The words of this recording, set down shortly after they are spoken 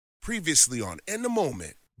previously on In the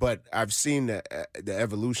Moment, but I've seen the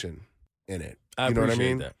evolution in it. I You know appreciate what I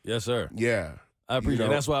mean? that. Yes, sir. Yeah. I appreciate You it.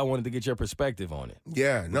 know? That's why I wanted to get your perspective on it.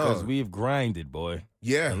 Yeah, no. Because we've grinded, boy.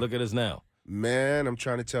 Yeah. And look at us now. Man, I'm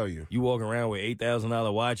trying to tell you. You walking around with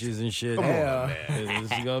 $8,000 watches and shit. Come on, man.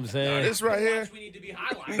 You know what I'm saying? This right here. We need to be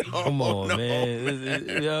highlighting. Come on, man.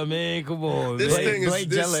 You know what I mean? Come on, This man. thing is Blake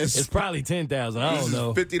this jealous. It's probably 10,000. I This don't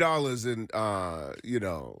know. is $50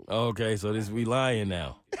 and Okay, so we lying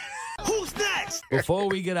now. Who's next? Before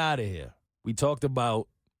we get out of here, we talked about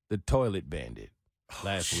the toilet bandit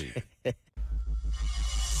last week.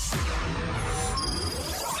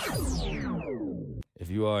 If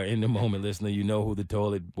you are In the Moment listener, you know who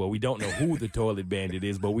we don't know who the toilet bandit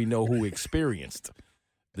is, but we know who experienced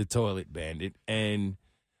the toilet bandit. And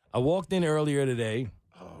I walked in earlier today.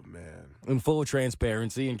 Oh man. In full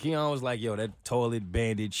transparency, and Keon was like, yo, that toilet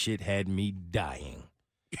bandit shit had me dying.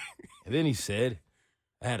 And then he said,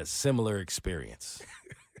 I had a similar experience.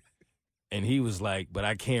 And he was like, but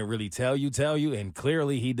I can't really tell you. And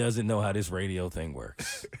clearly he doesn't know how this radio thing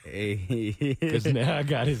works. Because now I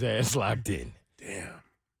got his ass locked in. Damn.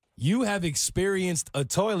 You have experienced a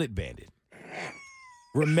toilet bandit.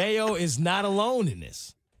 Romeo is not alone in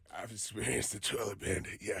this. I've experienced the toilet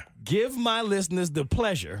bandit, yeah. Give my listeners the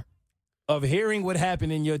pleasure of hearing what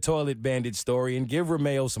happened in your toilet bandit story and give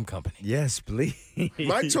Romeo some company. Yes, please.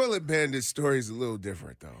 My toilet bandit story is a little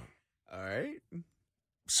different, though. All right.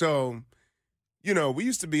 So, we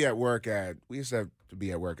used to be at work at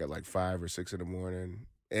like 5 or 6 in the morning,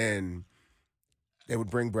 and they would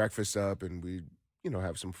bring breakfast up, and we'd,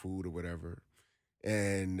 have some food or whatever.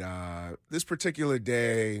 And this particular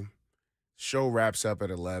day, show wraps up at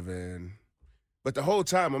 11. But the whole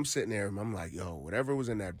time I'm sitting there and I'm like, yo, whatever was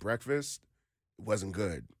in that breakfast, it wasn't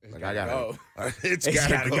good. Like, I gotta go. It's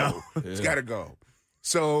gotta go. It's gotta go.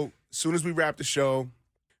 So as soon as we wrap the show,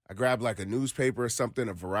 I grabbed like a newspaper or something,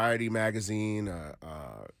 a Variety magazine,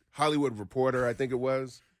 Hollywood Reporter, I think it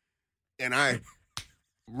was. And I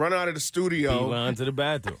run out of the studio. Beeline to the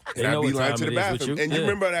bathroom. And I beeline to the bathroom. And you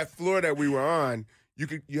remember that floor that we were on,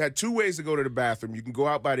 you had two ways to go to the bathroom. You can go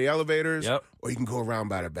out by the elevators, or you can go around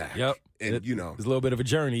by the back. Yep. And, It's a little bit of a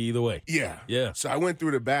journey either way. Yeah. Yeah. So I went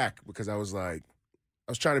through the back because I was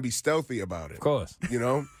trying to be stealthy about it. Of course.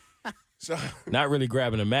 So not really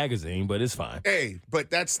grabbing a magazine, but it's fine. Hey,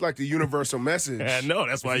 but that's like the universal message. I know.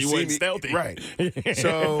 That's why you see weren't me- stealthy. Right.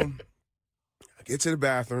 So I get to the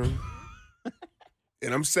bathroom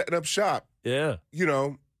and I'm setting up shop. Yeah.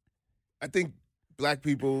 I think black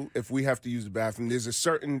people, if we have to use the bathroom, there's a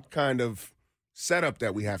certain kind of setup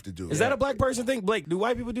that we have to do. Is that a black person thing? Blake, do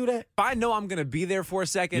white people do that? If I know I'm going to be there for a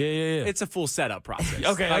second, Yeah. it's a full setup process.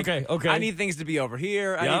 Okay. I need things to be over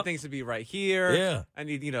here. I need things to be right here. Yeah. I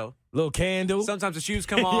need, Little candle. sometimes the shoes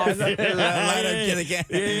come off. Light up, get a can.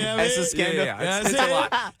 It's a scandal. Yeah, It's a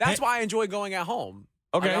lot. That's why I enjoy going at home.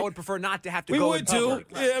 Okay. Like, I would prefer not to have to We go would in too. public.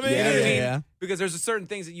 Yeah, I mean, You know what I mean? yeah. Because there's certain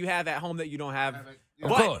things that you have at home that you don't have. Of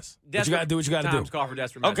course. But you got to do what you got to do. Times call for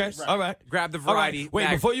desperate Okay. measures. All right. Grab the All right. Variety. Wait,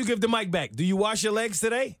 mag- before you give the mic back, do you wash your legs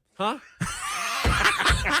today? Huh?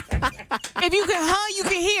 If you can you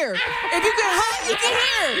can hear. If you can you can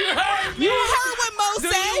hear. You heard what Mo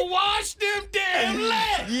said. wash them damn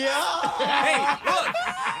legs? Hey, look.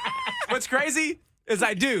 What's crazy is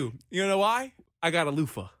I do. You know why? I got a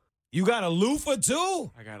loofah. You got a loofah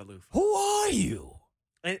too? I got a loofah. Who are you?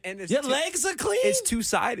 And it's Your legs are clean? It's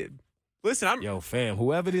two-sided. Listen, I'm. Yo, fam,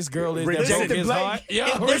 whoever this girl is that Listen, broke his Blake, heart. Yo,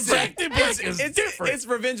 Listen, rejected Blake is different. It's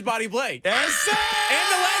Revenge Body Blake. Yes, sir. And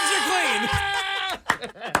the legs are clean.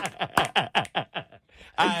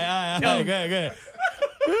 All right, good.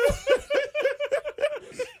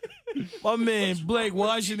 My man Blake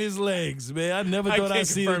washing his legs, man. I never thought I'd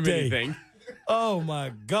see the confirm day. anything. Oh, my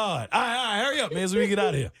God. All right, hurry up, man, so we get out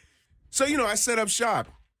of here. So, I set up shop.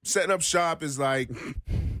 Setting up shop is like,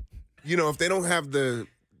 if they don't have the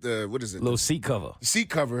what is it? Little seat cover. Seat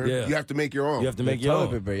cover, Yeah. you have to make your own. You have to make your toilet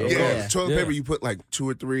own. paper, Of Yeah, course. toilet Yeah. paper, you put like 2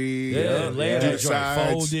 or 3. Yeah, lay do that the joint,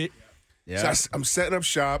 sides. fold it. Yeah. So I'm setting up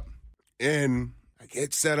shop, and I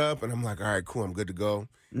get set up, and I'm like, all right, cool, I'm good to go.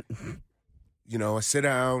 I sit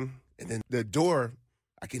down, and then the door,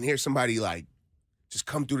 I can hear somebody like just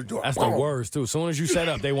come through the door. That's Boom. the worst, too. As soon as you set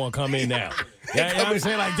up, they won't come in now. Yeah, you know what I'm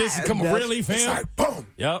saying? Like, this is come really, It's fam? like, boom.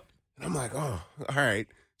 Yep. And I'm like, oh, all right.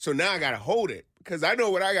 So now I got to hold it because I know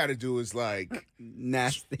what I got to do is like,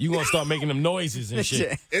 Nasty. You gonna start making them noises and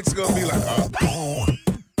shit. it's going to be like,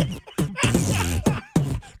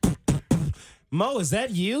 Mo, is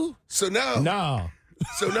that you? So now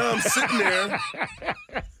I'm sitting there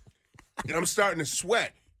and I'm starting to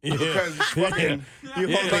sweat because it's fucking.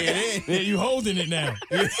 You holding it now.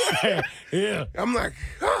 Yeah. I'm like,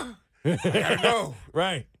 I gotta go.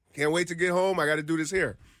 Right. Can't wait to get home. I got to do this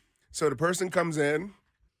here. So the person comes in,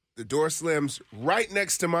 the door slams right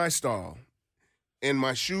next to my stall, and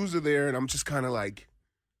my shoes are there, and I'm just kind of like,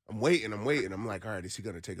 I'm waiting. I'm like, all right, is he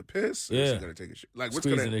going to take a piss? Or is Yeah. he going to take a shit? Like, what's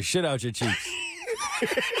Squeezing going to... the shit out your cheeks.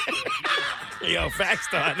 Yo, facts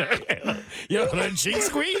starter. Yo, the cheek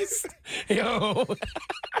squeeze. Yo.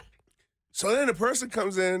 So then the person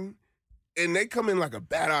comes in, and they come in like a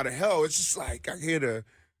bat out of hell. It's just like, I hear the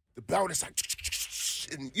bell, it's like,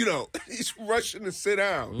 and, you know, he's rushing to sit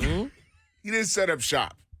down. Mm-hmm. He didn't set up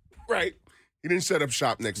shop, right? He didn't set up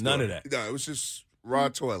shop next door. None of that. No, it was just raw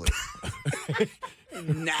toilet.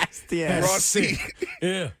 Nasty Raw ass. seat.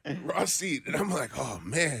 Yeah. Raw seat. And I'm like, oh,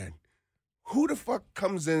 man, who the fuck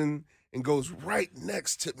comes in and goes right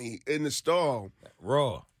next to me in the stall?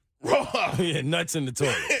 Raw. Raw. Yeah, nuts in the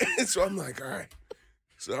toilet. And so I'm like, all right.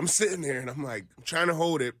 So I'm sitting there and I'm like, I'm trying to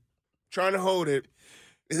hold it.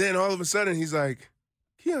 And then all of a sudden he's like,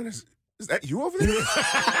 Keon, is that you over there?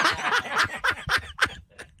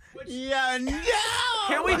 Yeah, no.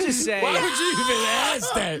 Can we just say, Why would you even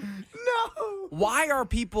ask that? No. why are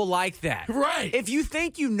people like that? Right. If you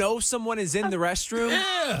think you know someone is in the restroom,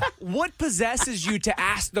 Yeah. what possesses you to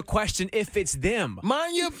ask the question if it's them?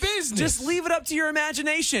 Mind your business. Just leave it up to your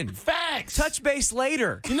imagination. Facts. Touch base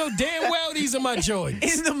later. You know damn well these are my Jordans.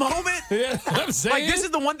 In the moment, Yeah, I'm saying. like this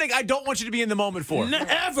is the one thing I don't want you to be in the moment for.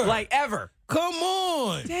 Never. Like ever. Come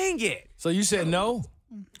on. Dang it. So you said no?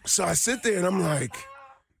 So I sit there and I'm like,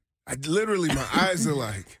 my eyes are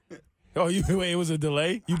like, Oh, wait, it was a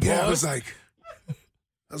delay? You paused? yeah, I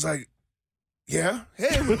was like, yeah, hey,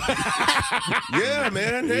 yeah,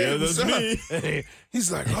 man, hey, Yeah, what's that's up? me. Hey,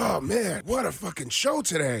 He's like, oh man, what a fucking show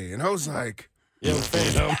today. And I was like, yo,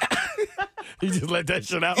 fam. He just let that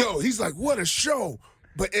shit out. yo, he's like, what a show.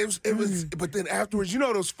 But it was, but then afterwards, you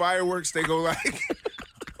know those fireworks, they go like,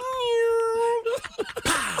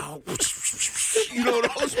 pow, you know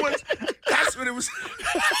those ones? That's what it was.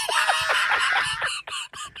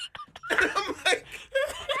 And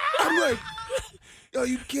I'm like, yo,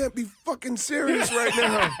 you can't be fucking serious right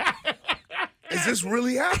now. Is this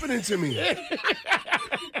really happening to me?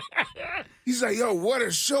 He's like, yo, what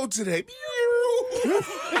a show today.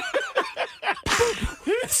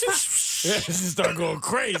 Just start going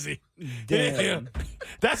crazy. Damn.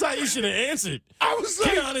 That's how you should have answered. I was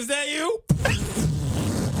like, Keon, is that you?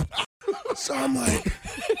 so I'm like,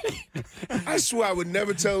 I swear I would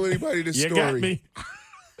never tell anybody this You story. got me.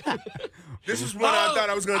 This is one I thought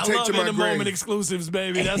I was going to take love to my in the moment grave. exclusives,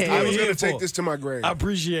 baby. That's what I we're was here going to take for. this to my grave. I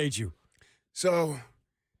appreciate you. So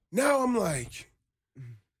now I'm like,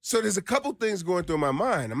 so there's a couple things going through my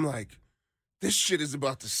mind. I'm like, this shit is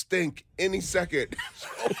about to stink any second.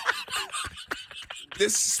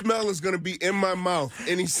 This smell is going to be in my mouth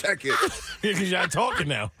any second. Because y'all talking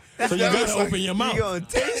now. So you Yeah, got it's to like, open your mouth. You gonna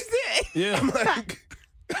taste it? Yeah. I'm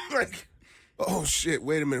like, oh shit,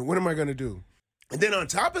 wait a minute. What am I going to do? And then on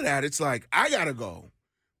top of that, it's like, I got to go.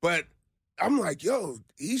 But I'm like, yo,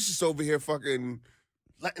 he's just over here fucking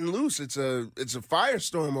letting loose. It's a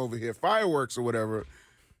firestorm over here, fireworks or whatever.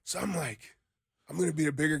 So I'm like, I'm going to be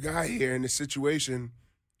the bigger guy here in this situation,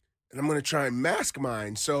 and I'm going to try and mask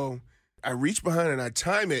mine. So I reach behind and I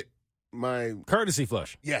time it. Courtesy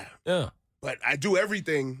flush. Yeah. Yeah. But I do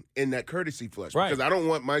everything in that courtesy flush Right. because I don't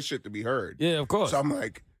want my shit to be heard. Yeah, of course. So I'm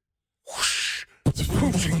like, whoosh.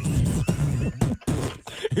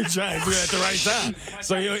 You're trying to do it at the right time.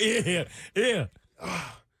 So you're yeah.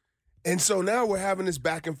 And so now we're having this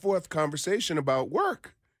back and forth conversation about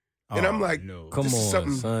work. And I'm like, Come This is on,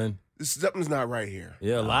 something- son. something's not right here.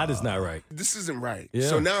 Yeah, a lot is not right. This isn't right. Yeah.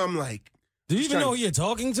 So now I'm like, Do you Just even know trying- who you're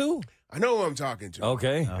talking to? I know who I'm talking to.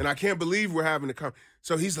 Okay. And I can't believe we're having a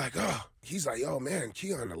So he's like, yo, man,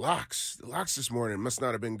 Keon, the locks this morning must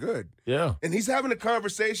not have been good. Yeah. And he's having a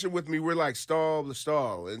conversation with me. We're like, stall.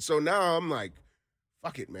 And so now I'm like,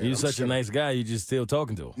 fuck it, man. You're I'm such just a gonna- nice guy. You just still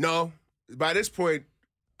talking to him. No, by this point,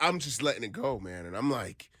 I'm just letting it go, man. And I'm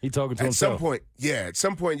like, He talking to at some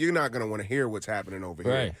himself. point, you're not going to want to hear what's happening over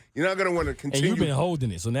here. Right. You're not going to want to And continue. you've been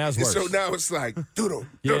holding it, so now it's And worse. so now it's like, doodle,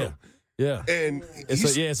 yeah. doodle. Yeah. And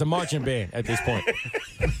It's a marching band at this point.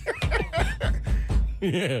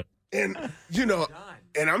 Yeah. and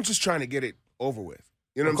and I'm just trying to get it over with.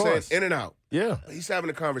 You know Of what I'm course. saying? In and out. Yeah. He's having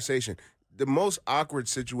a conversation. The most awkward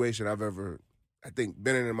situation I've ever, I think,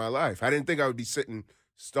 been in my life. I didn't think I would be sitting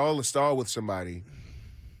stall to stall with somebody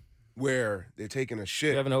where they're taking a shit.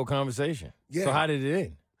 You're having a whole conversation. Yeah. So how did it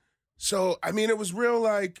end? So, I mean, it was real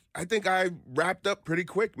like, I think I wrapped up pretty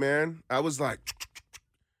quick, man. I was like,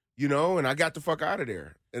 and I got the fuck out of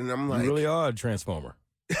there. And I'm like, You really are a transformer.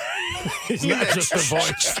 It's not just the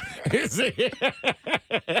voice.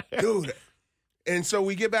 Dude. And so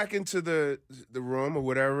we get back into the room or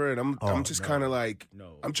whatever, and I'm just kind of like,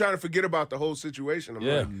 I'm trying to forget about the whole situation. I'm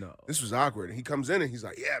like, this was awkward. And he comes in and he's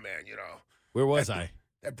like, yeah, man, Where was I?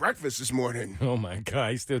 At breakfast this morning. Oh, my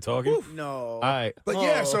God. He's still talking? Oof. No. All right. But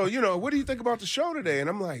yeah, so, what do you think about the show today? And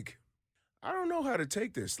I'm like, I don't know how to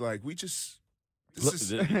take this. Like, we just, Look,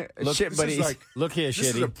 Shit, this buddy. is like, look here, this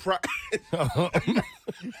is Shitty.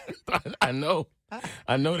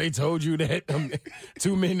 I know they told you that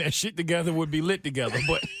two men that shit together would be lit together,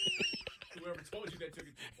 but Whoever told you that took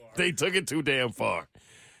it too far. they took it too damn far.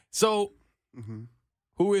 So,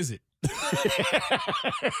 who is it?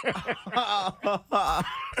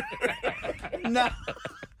 No.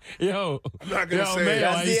 Yo, I'm not gonna say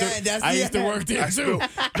man, it. I used to work there too.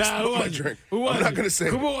 Nah, who my was it? drink. Who was I'm not it? gonna say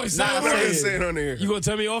it. Come on, say I'm not it. gonna say it on air. You gonna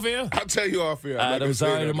tell me off air? I'll tell you off here. All right, I'm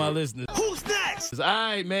sorry to to my listeners. Who's next? All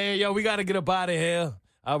right, man. Yo, we got to get up out of here.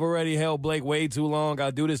 I've already held Blake way too long.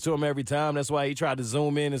 I do this to him every time. That's why he tried to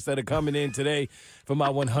zoom in instead of coming in today for my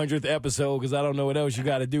 100th episode, because I don't know what else you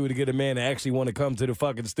got to do to get a man to actually want to come to the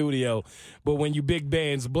fucking studio. But when you big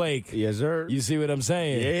bands Blake, Yes, sir. you see what I'm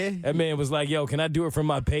saying? Yeah. That man was like, yo, can I do it from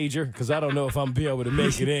my pager? Because I don't know if I'm going to be able to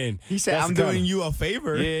make it in. He said, That's I'm the kinda- doing you a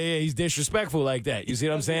favor. Yeah, he's disrespectful like that. You see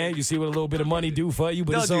what I'm saying? You see what a little bit of money do for you,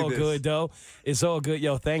 but Don't it's do all this. good, though. It's all good.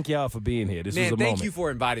 Yo, thank y'all for being here. This was Man, a thank moment. you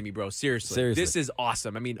for inviting me, bro. Seriously. This is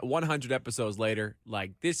awesome. I mean, 100 episodes later,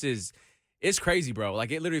 like it's crazy, bro.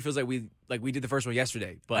 Like it literally feels like we did the first one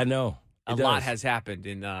yesterday. But I know. a It lot does. has happened,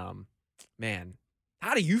 and man,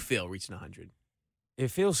 how do you feel reaching 100? It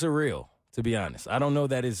feels surreal, to be honest. I don't know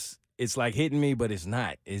that it's like hitting me, but it's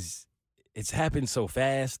not. It's happened so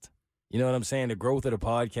fast. You know what I'm saying? The growth of the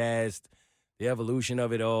podcast, the evolution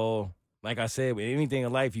of it all. Like I said, with anything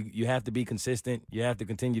in life, you have to be consistent. You have to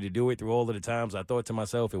continue to do it through all of the times I thought to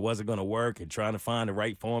myself it wasn't going to work and trying to find the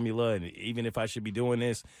right formula. And even if I should be doing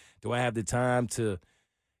this, do I have the time to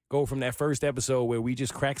go from that first episode where we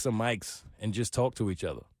just crack some mics and just talk to each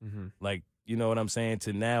other? Like, you know what I'm saying?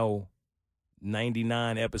 To now,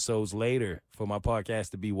 99 episodes later, for my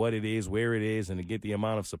podcast to be what it is, where it is, and to get the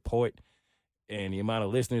amount of support and the amount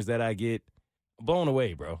of listeners that I get, I'm blown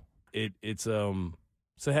away, bro. It's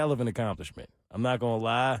a hell of an accomplishment. I'm not gonna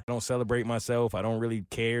lie. I don't celebrate myself. I don't really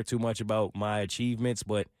care too much about my achievements,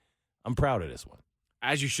 but I'm proud of this one.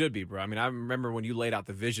 As you should be, bro. I mean, I remember when you laid out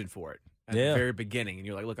the vision for it at the very beginning, and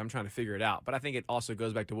you're like, look, I'm trying to figure it out. But I think it also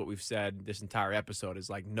goes back to what we've said this entire episode is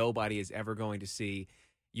like nobody is ever going to see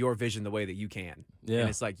your vision the way that you can. Yeah. And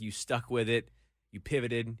it's like you stuck with it, you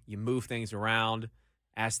pivoted, you moved things around.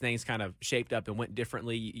 As things kind of shaped up and went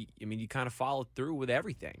differently, you kind of followed through with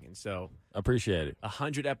everything. And so I appreciate it.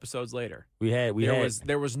 100 episodes later,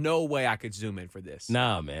 There was no way I could zoom in for this.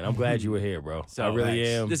 Nah, man. I'm glad you were here, bro. So I really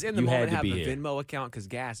am. Just in the you moment, had to have be a here. Venmo account because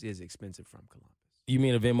gas is expensive from Columbus. You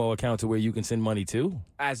mean a Venmo account to where you can send money to?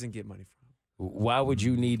 As in get money from. Why would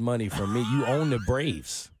you need money from me? You own the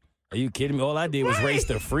Braves. Are you kidding me? All I did was race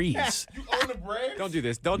the freeze. You own the Braves? Don't do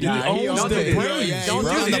this. Don't do Nah, this. he Don't owns do the this. Braves. Yeah, Don't he do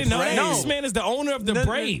runs this. the No, Braves. this man is the owner of the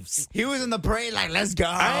Braves. He was in the parade like, let's go.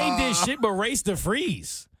 I ain't did shit but race the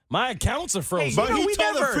freeze. My accounts are frozen. But You know, he we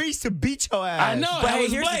told never- the freeze to beat your ass. I know. But That hey,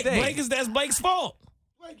 was here's the Blake. thing. That's Blake's fault.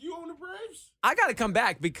 Like, you own the Braves? I got to come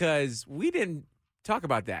back because we didn't talk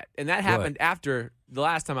about that. And that happened after the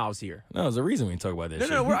last time I was here. No, there's a reason we didn't talk about that No,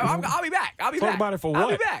 shit. no, I'll be back. I'll be Talk back. about it for I'll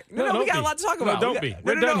what? be back. No, No, we don't got be. a lot to talk No, about. don't We be. got-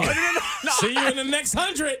 We're no, done no, here. no. See you in the next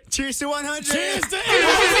 100. Cheers to 100. Cheers to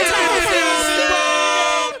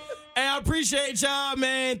Hey, I appreciate y'all,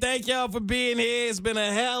 man. Thank y'all for being here. It's been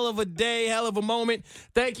a hell of a day, hell of a moment.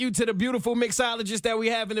 Thank you to the beautiful mixologists that we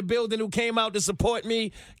have in the building who came out to support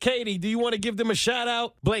me. Katie, do you want to give them a shout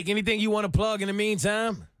out? Blake, anything you want to plug in the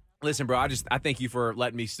meantime? Listen, bro, I thank you for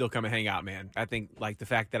letting me still come and hang out, man. I think like the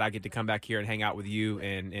fact that I get to come back here and hang out with you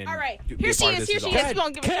and All right. be Here a she part of is. this Here she awesome. is. Come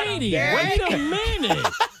on, give a shout out. Katie, Yeah. wait a minute.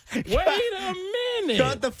 Wait a minute.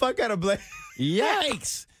 Cut the fuck out of Blake.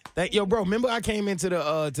 Yikes. Yo, bro, remember I came into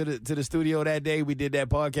the studio that day. We did that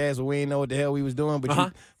podcast where we didn't know what the hell we was doing,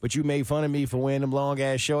 but you made fun of me for wearing them long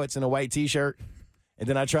ass shorts and a white t-shirt. And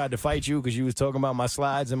then I tried to fight you because you was talking about my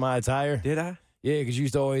slides and my attire. Did I? Yeah, because you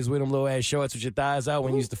used to always wear them little ass shorts with your thighs out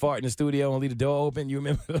when you used to fart in the studio and leave the door open. You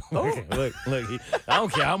remember? Look. I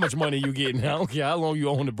don't care how much money you getting. I don't care how long you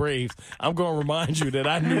own the Braves. I'm going to remind you that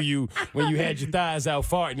I knew you when you had your thighs out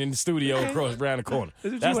farting in the studio across around the corner.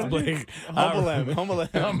 That's the Blake. Humble him. Humble him.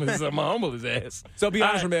 I'm humble as ass. So be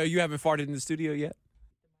honest, All right. Romeo, you haven't farted in the studio yet?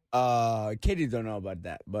 Katie don't know about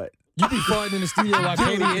that, but You be farting in the studio while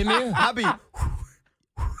Katie in there? I'll be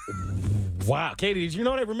Wow. Katie, did you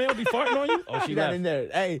know that Romeo be farting on you? Oh, she not left. in there.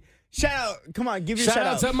 Hey, Shout out. Come on, give your Shout shout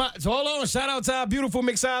out out. to hold on. Shout out to our beautiful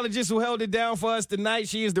mixologist who held it down for us tonight.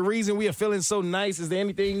 She is the reason we are feeling so nice. Is there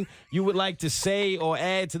anything you would like to say or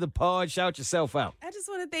add to the pod? Shout yourself out. I just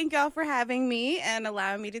want to thank y'all for having me and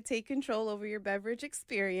allowing me to take control over your beverage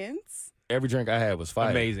experience. Every drink I had was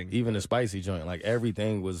fire. Amazing. Even the spicy joint. Like,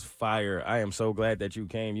 everything was fire. I am so glad that you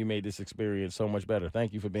came. You made this experience so much better.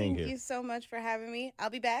 Thank you for being Thank here. you so much for having me. I'll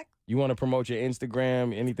be back. You want to promote your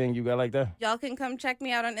Instagram? Anything you got like that? Y'all can come check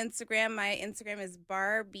me out on Instagram. My Instagram is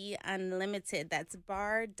barbeunlimited. That's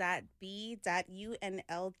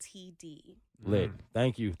bar.b.unltd. Lit.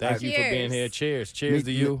 Thank you. Thank you for being Cheers. here. Cheers. Cheers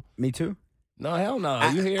to you. Me too. No, hell no.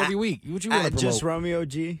 You here every week. What you want to promote? Just Romeo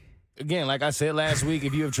G. Again, like I said last week,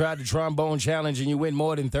 if you have tried the trombone challenge and you went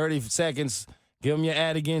more than 30 seconds, give them your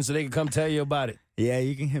ad again so they can come tell you about it. Yeah,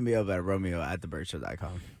 you can hit me up at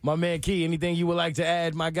romeo@thebirdshow.com. My man Key, anything you would like to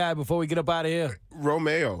add, my guy, before we get up out of here?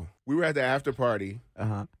 Romeo, we were at the after party,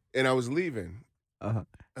 Uh-huh. and I was leaving. Uh-huh.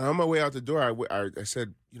 And on my way out the door, I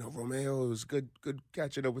said, Romeo, it was good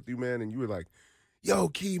catching up with you, man. And you were like, yo,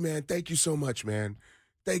 Key, man, thank you so much, man.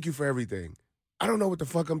 Thank you for everything. I don't know what the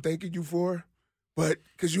fuck I'm thanking you for, but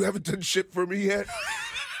because you haven't done shit for me yet.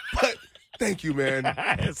 But thank you, man.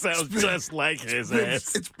 It sounds just like his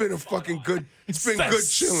It's been a fucking good, it's been good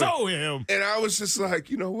chilling. So him. And I was just like,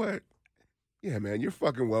 you know what? Yeah, man, you're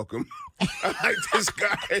fucking welcome. I like this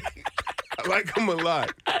guy. I like him a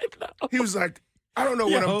lot. I know. He was like, I don't know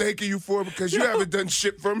what Yo. I'm thanking you for because you haven't done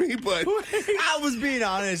shit for me, but I was being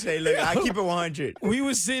honest. Hey, look, I keep it 100. We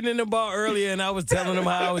was sitting in the bar earlier, and I was telling him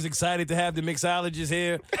how I was excited to have the mixologist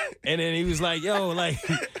here. And then he was like, yo, like,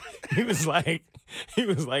 he was like,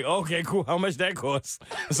 okay, cool. How much that costs?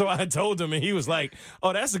 So I told him, and he was like,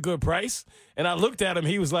 oh, that's a good price. And I looked at him.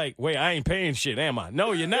 He was like, wait, I ain't paying shit, am I?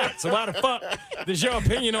 No, you're not. So why the fuck does your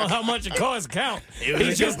opinion on how much it costs count?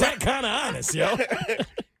 He's just that kind of honest, yo.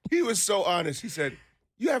 he was so honest. He said,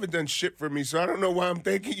 you haven't done shit for me, so I don't know why I'm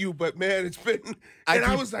thanking you, but man, it's been.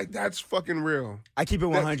 I was like, that's fucking real. I keep it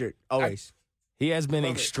 100, always. He has been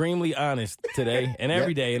extremely honest today and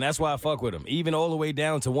every day, and that's why I fuck with him, even all the way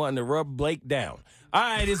down to wanting to rub Blake down. All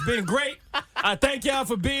right, it's been great. I thank y'all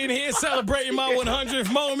for being here, celebrating my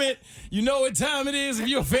 100th moment. You know what time it is. If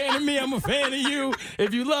you're a fan of me, I'm a fan of you.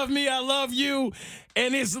 If you love me, I love you.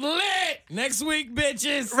 And it's lit. Next week,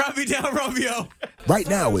 bitches. Rub me down, Romeo. Right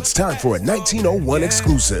now, it's time for a 1901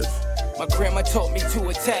 exclusive. My grandma taught me to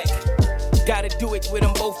attack. Gotta do it with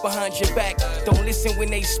them both behind your back. Don't listen when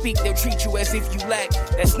they speak, they'll treat you as if you lack.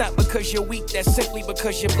 That's not because you're weak, that's simply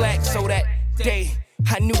because you're black. So that day,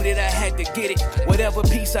 I knew that I had to get it. Whatever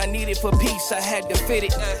piece I needed for peace, I had to fit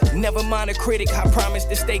it. Never mind a critic, I promise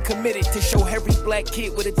to stay committed. To show every black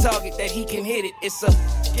kid with a target that he can hit it. It's a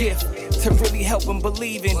gift to really help them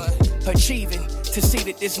believe in achieving. To see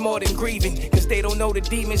that there's more than grieving. Cause they don't know the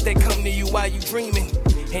demons that come to you while you dreaming.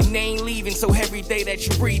 And they ain't leaving, so every day that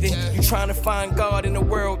you're breathing, you trying to find God in a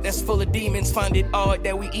world that's full of demons. Find it odd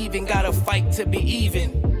that we even gotta fight to be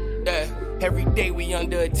even. Every day we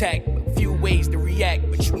under attack, few ways to react,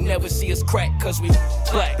 but you never see us crack, cause we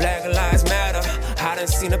black. Black lives matter. I done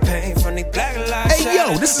seen the pain from the black lives. Hey,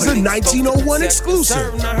 yo, this is a 1901 exclusive.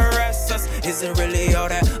 Serve not harass us. Isn't really all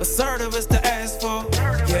that assertive is to ask for.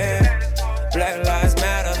 Yeah, black lives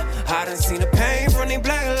matter. I done seen the pain from the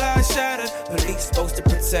black lives shattered. Police supposed to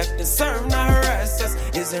protect and serve, not harass us.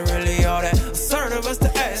 Isn't really all that assertive is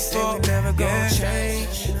to ask for. We never gonna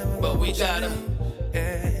change, But we gotta.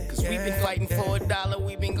 Cause we've been fighting for $1,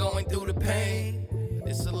 we've been going through the pain.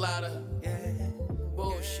 It's a lot of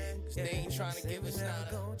bullshit, cause they ain't trying to give us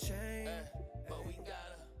nada. But we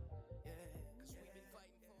gotta.